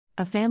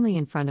A family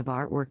in front of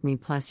artwork Me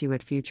Plus You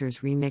at Futures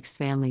Remixed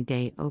Family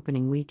Day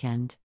opening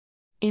weekend.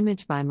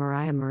 Image by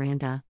Mariah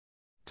Miranda.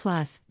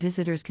 Plus,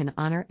 visitors can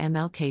honor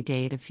MLK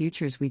Day at a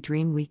Futures We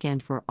Dream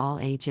weekend for all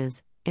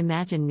ages,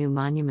 imagine new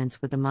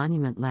monuments with the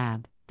Monument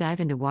Lab, dive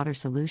into water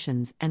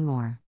solutions, and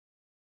more.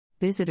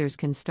 Visitors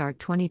can start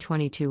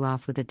 2022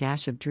 off with a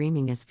dash of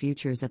dreaming as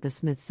futures at the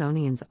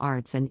Smithsonian's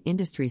Arts and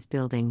Industries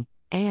Building.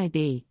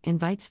 AIB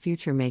invites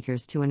future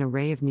makers to an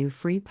array of new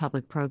free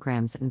public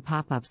programs and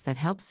pop-ups that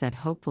help set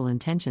hopeful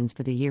intentions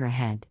for the year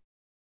ahead.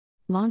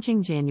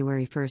 Launching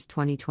January 1,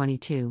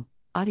 2022,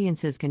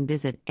 audiences can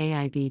visit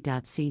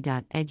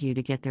aib.c.edu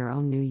to get their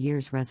own New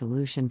Year's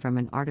resolution from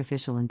an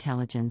artificial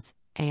intelligence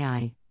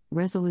 (AI)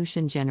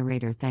 resolution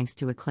generator thanks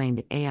to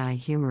acclaimed AI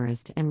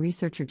humorist and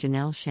researcher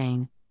Janelle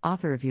Shane,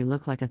 author of You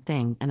Look Like a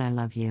Thing and I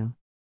Love You.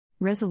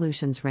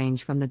 Resolutions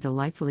range from the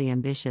delightfully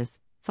ambitious,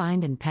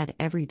 find and pet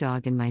every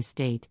dog in my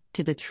state,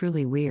 to the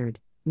truly weird,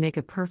 make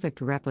a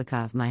perfect replica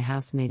of my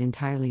house made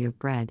entirely of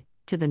bread,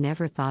 to the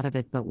never thought of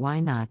it but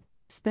why not,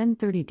 spend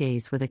 30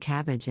 days with a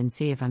cabbage and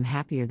see if I'm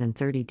happier than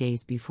 30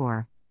 days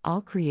before, all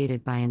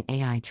created by an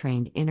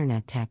AI-trained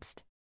internet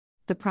text.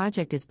 The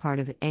project is part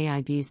of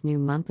AIB's new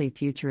monthly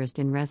Futurist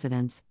in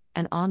Residence,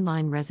 an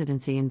online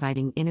residency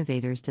inviting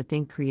innovators to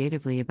think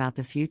creatively about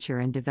the future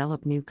and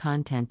develop new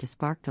content to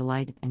spark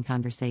delight and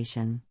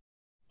conversation.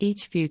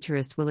 Each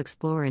futurist will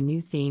explore a new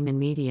theme and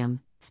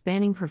medium,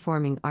 spanning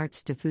performing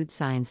arts to food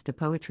science to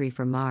poetry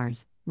for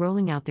Mars,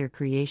 rolling out their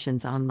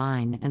creations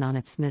online and on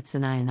at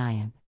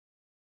Smithsonian.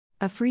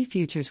 A free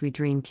Futures We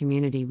Dream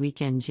community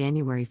weekend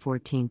January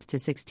 14th to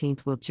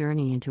 16th will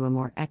journey into a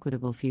more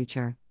equitable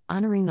future,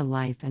 honoring the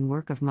life and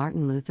work of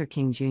Martin Luther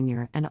King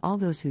Jr. and all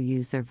those who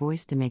use their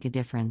voice to make a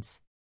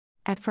difference.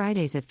 At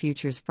Fridays at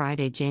Futures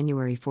Friday,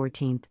 January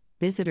 14th,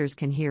 visitors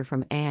can hear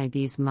from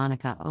AIB's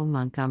Monica O.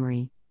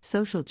 Montgomery,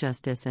 social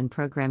justice and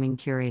programming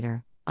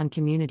curator, on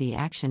community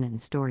action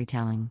and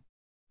storytelling.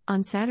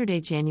 On Saturday,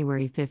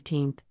 January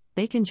 15th,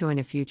 they can join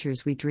a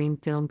Futures We Dream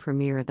film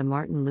premiere at the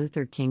Martin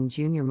Luther King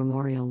Jr.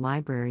 Memorial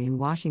Library in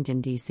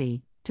Washington,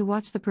 D.C., to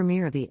watch the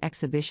premiere of the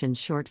exhibition's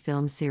short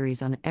film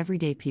series on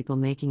everyday people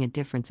making a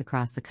difference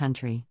across the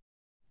country.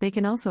 They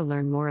can also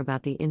learn more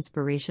about the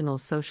inspirational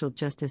social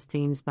justice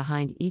themes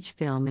behind each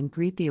film and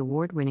greet the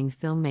award-winning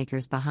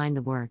filmmakers behind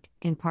the work,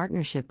 in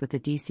partnership with the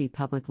D.C.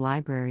 Public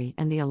Library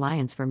and the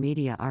Alliance for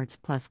Media Arts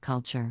Plus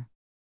Culture.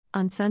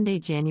 On Sunday,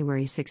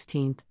 January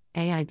 16th,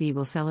 AIB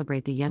will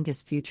celebrate the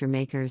youngest future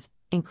makers,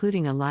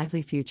 including a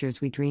lively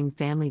Futures We Dream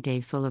Family Day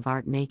full of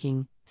art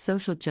making,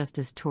 social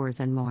justice tours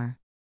and more.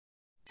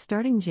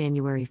 Starting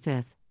January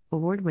 5th,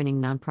 award-winning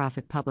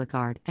nonprofit Public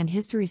Art and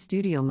History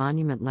Studio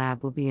Monument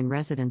Lab will be in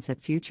residence at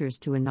Futures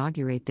to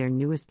inaugurate their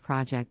newest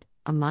project,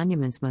 A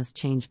Monuments Must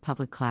Change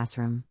Public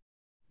Classroom.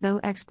 Though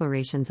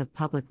explorations of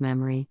public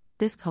memory,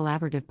 this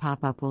collaborative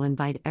pop-up will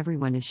invite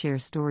everyone to share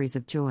stories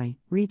of joy,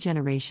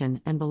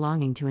 regeneration, and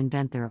belonging to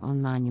invent their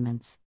own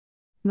monuments.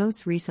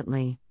 Most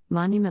recently,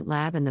 Monument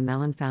Lab and the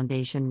Mellon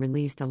Foundation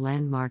released a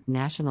landmark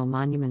national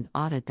monument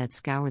audit that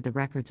scoured the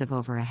records of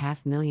over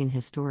 500,000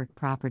 historic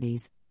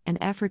properties, an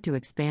effort to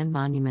expand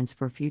monuments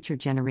for future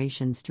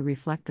generations to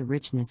reflect the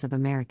richness of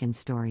American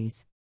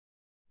stories.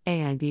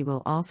 AIB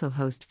will also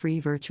host free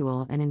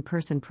virtual and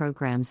in-person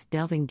programs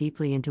delving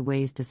deeply into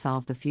ways to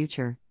solve the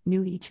future,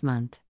 new each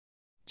month.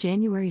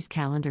 January's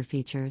calendar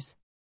features: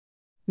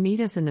 Meet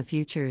Us in the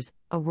Futures,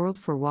 A World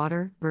for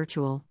Water,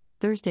 virtual,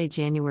 Thursday,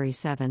 January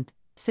 7th,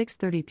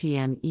 6:30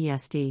 p.m.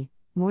 EST.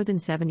 More than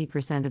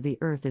 70% of the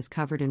Earth is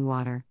covered in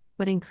water,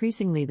 but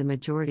increasingly the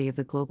majority of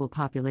the global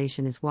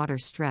population is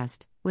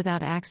water-stressed,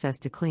 without access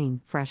to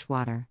clean, fresh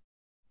water.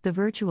 The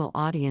virtual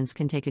audience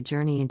can take a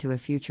journey into a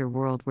future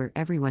world where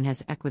everyone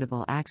has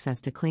equitable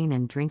access to clean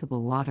and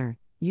drinkable water,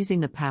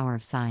 using the power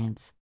of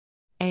science.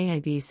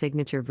 AIB's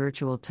signature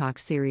virtual talk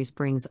series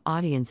brings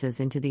audiences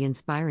into the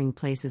inspiring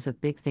places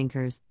of big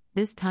thinkers,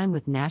 this time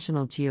with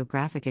National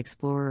Geographic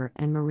explorer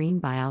and marine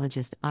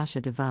biologist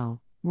Asha DeVoe,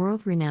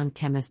 world-renowned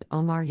chemist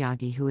Omar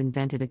Yaghi who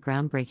invented a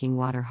groundbreaking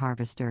water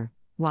harvester,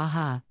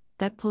 Waha,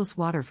 that pulls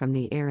water from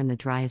the air in the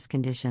driest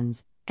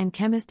conditions, and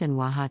chemist and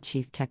Waha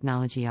Chief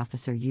Technology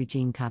Officer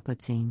Eugene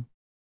Kaputzin.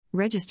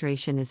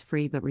 Registration is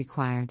free but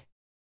required.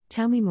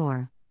 Tell me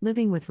more,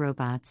 Living with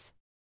Robots.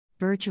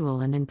 Virtual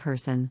and in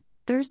person,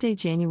 Thursday,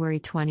 January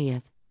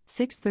 20th,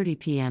 6:30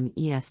 p.m.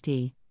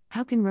 EST.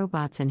 How can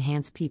robots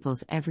enhance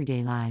people's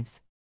everyday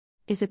lives?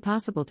 Is it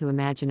possible to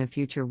imagine a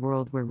future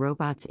world where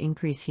robots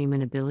increase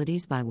human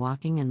abilities by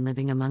walking and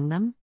living among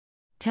them?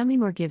 Tell Me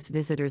More gives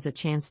visitors a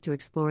chance to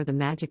explore the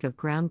magic of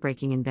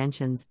groundbreaking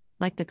inventions,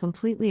 like the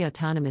completely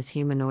autonomous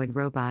humanoid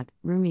robot,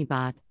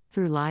 RumiBot,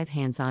 through live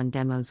hands-on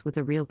demos with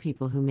the real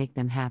people who make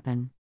them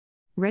happen.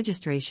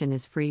 Registration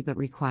is free but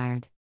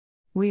required.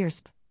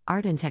 WIRSP,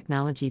 Art and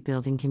Technology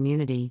Building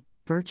Community,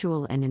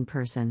 virtual and in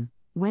person,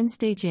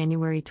 Wednesday,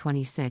 January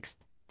 26th,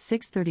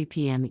 6:30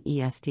 p.m.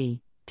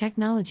 EST.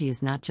 Technology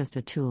is not just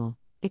a tool,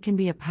 it can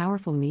be a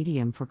powerful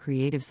medium for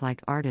creatives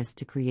like artists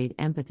to create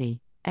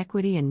empathy,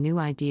 equity, and new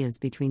ideas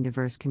between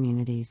diverse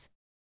communities.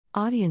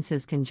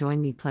 Audiences can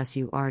join Me Plus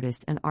You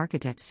artist and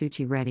architect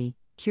Suchi Reddy,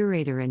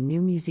 curator and new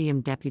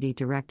museum deputy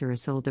director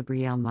Isolde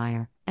Brielle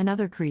Meyer, and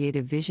other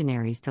creative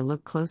visionaries to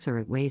look closer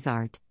at ways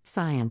art,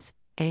 science,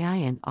 AI,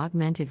 and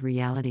augmented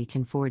reality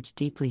can forge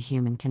deeply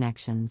human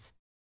connections.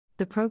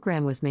 The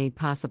program was made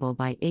possible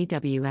by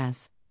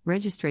AWS.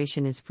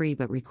 Registration is free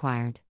but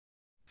required.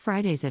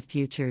 Fridays at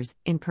Futures,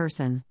 in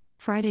person,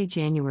 Friday,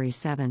 January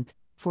 7th,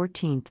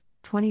 14th,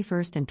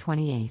 21st, and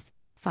 28th,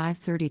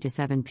 5:30 to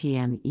 7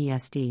 p.m.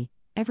 EST.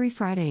 Every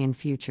Friday in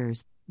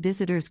Futures,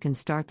 visitors can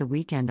start the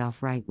weekend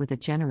off right with a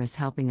generous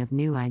helping of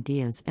new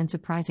ideas and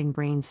surprising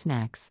brain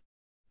snacks.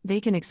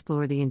 They can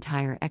explore the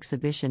entire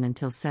exhibition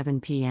until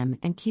 7 p.m.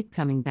 and keep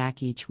coming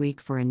back each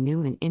week for a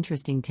new and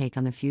interesting take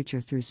on the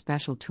future through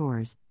special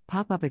tours,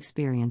 pop-up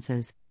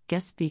experiences,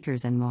 guest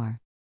speakers, and more.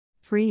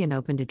 Free and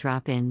open to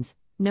drop-ins,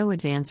 no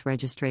advance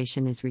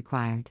registration is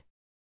required.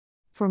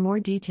 For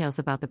more details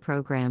about the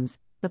programs,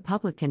 the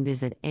public can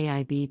visit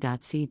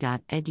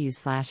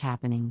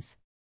aib.c.edu/happenings.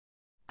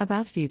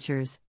 About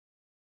Futures.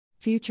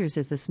 Futures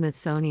is the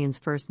Smithsonian's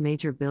first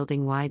major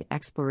building-wide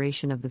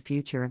exploration of the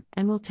future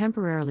and will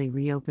temporarily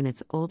reopen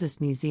its oldest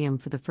museum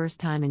for the first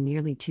time in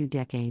nearly 2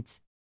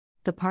 decades.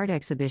 The Part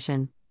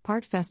Exhibition,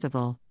 Part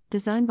Festival,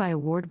 designed by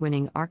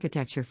award-winning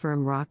architecture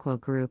firm Rockwell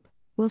Group,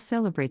 will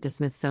celebrate the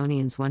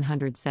Smithsonian's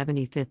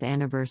 175th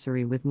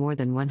anniversary with more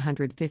than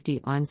 150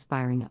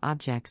 awe-inspiring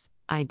objects,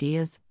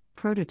 ideas,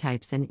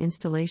 prototypes, and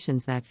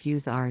installations that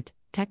fuse art,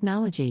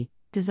 technology,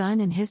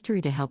 design, and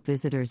history to help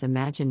visitors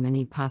imagine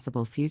many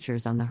possible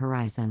futures on the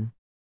horizon.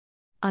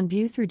 On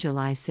view through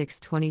July 6,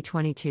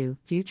 2022,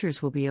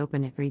 Futures will be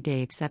open every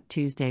day except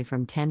Tuesday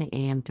from 10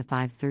 a.m. to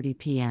 5:30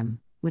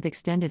 p.m., with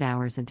extended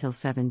hours until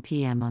 7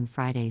 p.m. on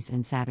Fridays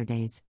and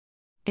Saturdays.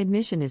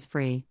 Admission is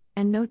free,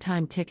 and no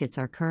time tickets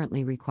are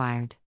currently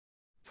required.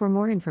 For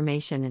more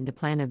information and to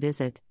plan a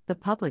visit, the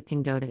public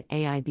can go to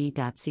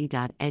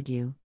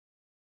aib.c.edu.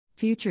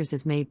 Futures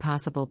is made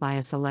possible by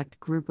a select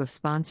group of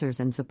sponsors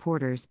and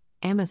supporters: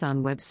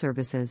 Amazon Web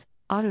Services,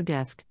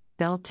 Autodesk,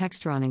 Bell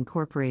Textron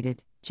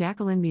Incorporated,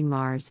 Jacqueline B.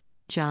 Mars,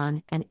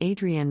 John and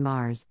Adrienne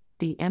Mars,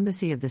 the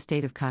Embassy of the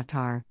State of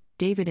Qatar,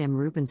 David M.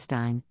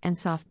 Rubenstein, and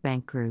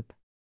SoftBank Group.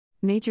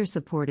 Major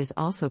support is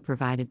also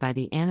provided by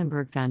the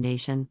Annenberg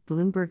Foundation,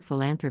 Bloomberg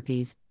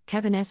Philanthropies,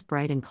 Kevin S.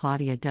 Bright and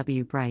Claudia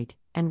W. Bright,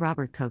 and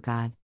Robert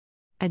Kogod.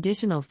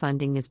 Additional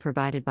funding is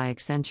provided by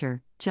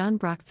Accenture, John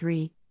Brock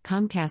III,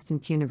 Comcast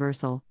and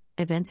Universal,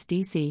 Events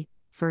DC,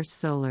 First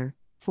Solar,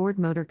 Ford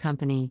Motor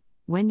Company,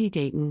 Wendy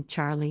Dayton,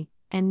 Charlie,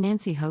 and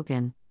Nancy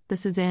Hogan, the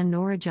Suzanne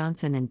Nora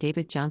Johnson and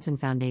David Johnson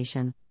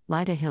Foundation,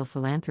 Lyda Hill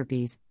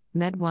Philanthropies,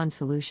 MedOne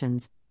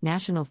Solutions,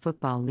 National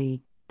Football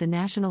League, the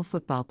National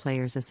Football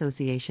Players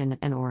Association,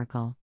 and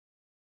Oracle.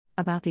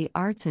 About the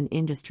Arts and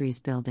Industries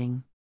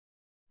Building.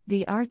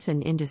 The Arts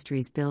and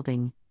Industries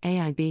Building,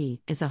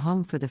 AIB, is a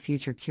home for the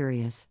future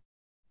curious.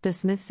 The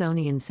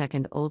Smithsonian's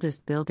second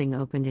oldest building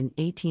opened in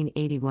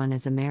 1881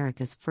 as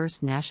America's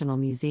first national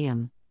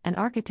museum, an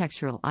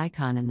architectural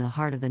icon in the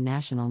heart of the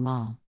National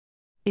Mall.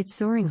 Its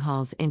soaring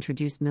halls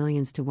introduced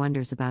millions to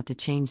wonders about to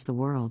change the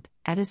world: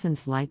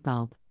 Edison's light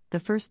bulb, the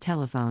first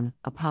telephone,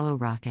 Apollo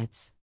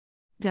rockets.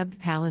 Dubbed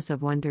Palace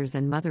of Wonders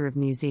and Mother of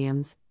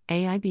Museums,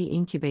 AIB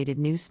incubated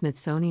new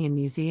Smithsonian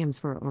museums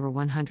for over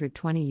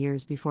 120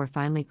 years before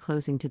finally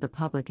closing to the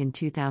public in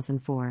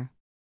 2004.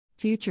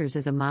 Futures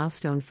is a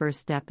milestone first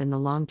step in the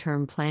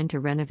long-term plan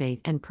to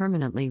renovate and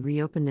permanently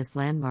reopen this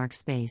landmark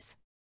space.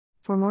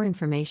 For more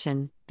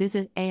information,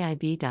 visit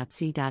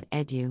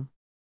aib.c.edu.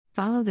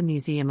 Follow the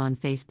museum on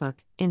Facebook,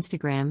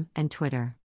 Instagram, and Twitter.